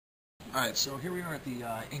Alright, so here we are at the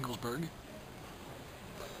Inglesburg.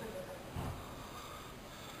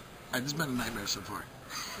 This has been a nightmare so far.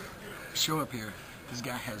 Show up here, this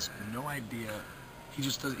guy has no idea, he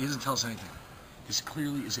doesn't tell us anything. This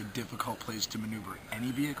clearly is a difficult place to maneuver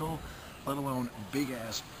any vehicle, let alone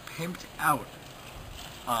big-ass, pimped-out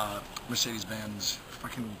Mercedes-Benz,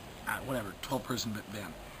 fucking, whatever, 12-person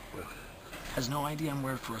van. Has no idea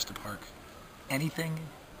where for us to park. Anything,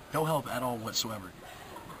 no help at all whatsoever.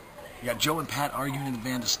 You got Joe and Pat arguing in the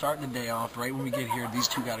van to start the day off. Right when we get here, these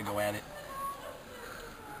two got to go at it.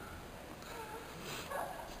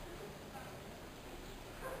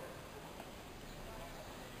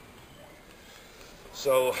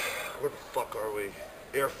 So, where the fuck are we?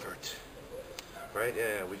 Eufort. Right?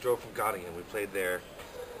 Yeah, we drove from Göttingen. We played there.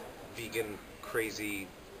 Vegan, crazy,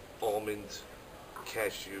 almond,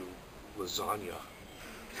 cashew, lasagna.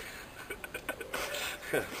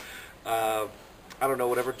 I don't know,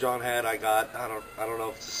 whatever John had, I got. I don't know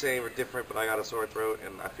if it's the same or different, but I got a sore throat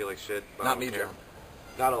and I feel like shit. Not me, John.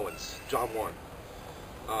 Not Owens. John won.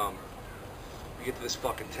 We get to this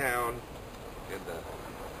fucking town, and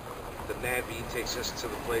the navvy takes us to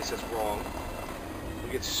the place that's wrong.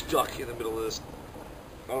 We get stuck in the middle of this.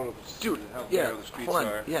 I don't know, dude. How Yeah, narrow the streets hold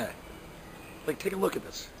on. are. Yeah, like take a look at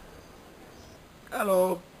this.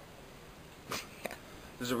 Hello.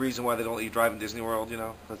 There's a reason why they don't let you drive in Disney World, you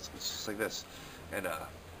know? It's just like this. And,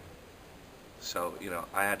 so, you know,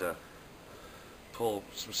 I had to pull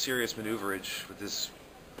some serious maneuverage with this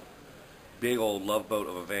big old love boat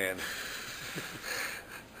of a van.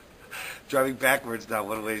 Driving backwards down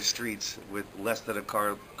one-way streets with less than a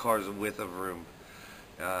car's width of room.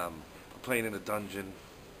 Playing in a dungeon.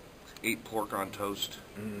 Ate pork on toast.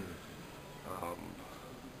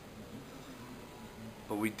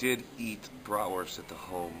 But we did eat bratwurst at the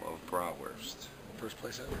home of bratwurst. First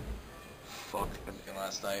place ever. Fuck. And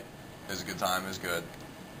last night, it was a good time, it was good.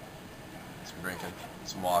 Some drinking,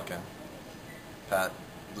 some walking. Pat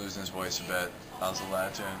losing his voice a bit. I was a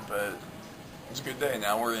Latin, but it was a good day.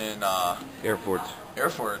 Now we're in Eufort.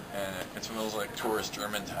 Eufort, and it's one of those like tourist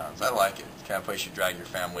German towns. I like it. It's the kind of place you drag your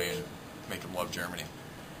family and make them love Germany.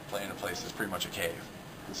 Play in a place that's pretty much a cave.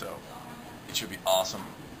 So it should be awesome.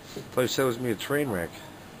 Place tells me a train wreck.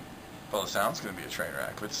 Well, the sound's going to be a train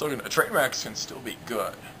wreck, but it's still gonna, a train wreck can still be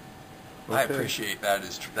good. Okay. I appreciate that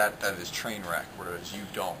is train wreck, whereas you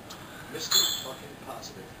don't. Mr. fucking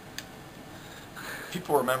Positive.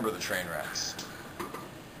 People remember the train wrecks.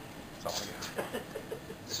 That's all I get.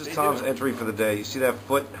 This is Tom's entry for the day. You see that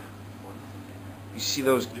foot? You see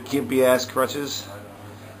those gimpy ass crutches?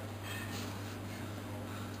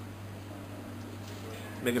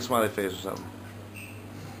 Make a smiley face or something.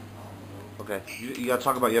 Okay, you gotta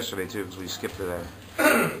talk about yesterday too, because we skipped to that.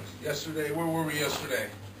 Yesterday, where were we yesterday?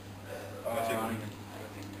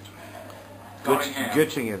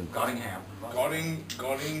 Göttingen. Gottingham.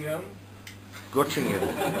 Göttingen?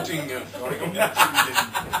 Göttingen.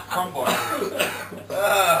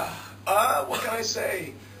 What can I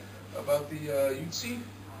say about the Yutzi?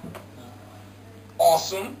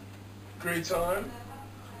 Awesome. Great time.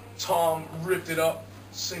 Tom ripped it up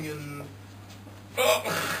singing.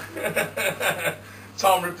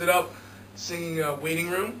 Tom ripped it up singing Waiting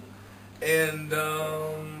Room. And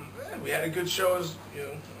we had a good show as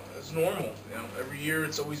normal. You know, every year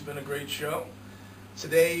it's always been a great show.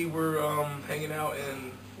 Today we're hanging out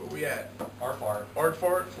in, where we at? Aardvark.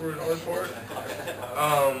 Aardvark. We're in Aardvark.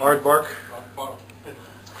 Aardvark.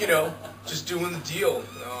 You know, just doing the deal.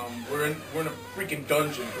 We're in a freaking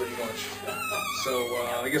dungeon pretty much. So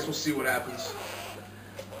I guess we'll see what happens.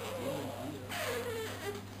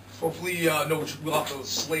 Hopefully, no, we'll have those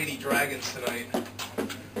slatey dragons tonight.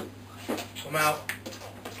 I'm out.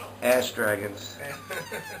 Ash dragons.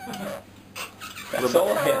 That's all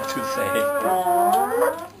I have to say.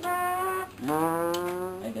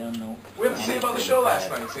 I don't know. What did you say about the show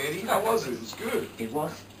last night, Sandy? How was it? It was good. It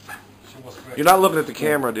was. You're not looking at the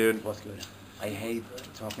camera, dude. It was good. I hate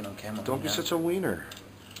talking on camera. Don't be such a wiener.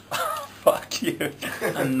 Fuck you.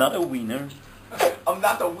 I'm not a wiener. I'm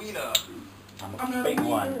not the wiener. I'm a big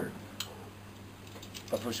one.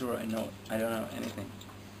 But for sure, I don't know anything.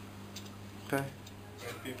 Okay.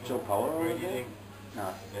 So power we're eating,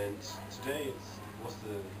 No. and today was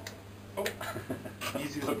the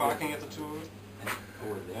easiest parking at the tour.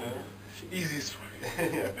 Over there. Easiest.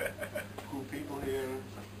 Yeah. Cool people here.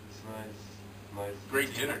 It's nice.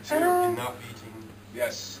 Great dinner, too. Enough eating.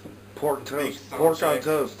 Yes. Pork toast. Pork on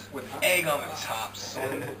toast. With egg on the top,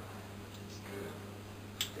 son.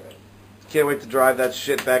 Can't wait to drive that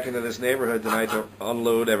shit back into this neighborhood tonight to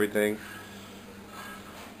unload everything.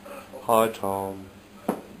 Hi, Tom.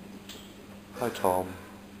 Hi, Tom.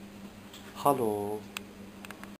 Hallo.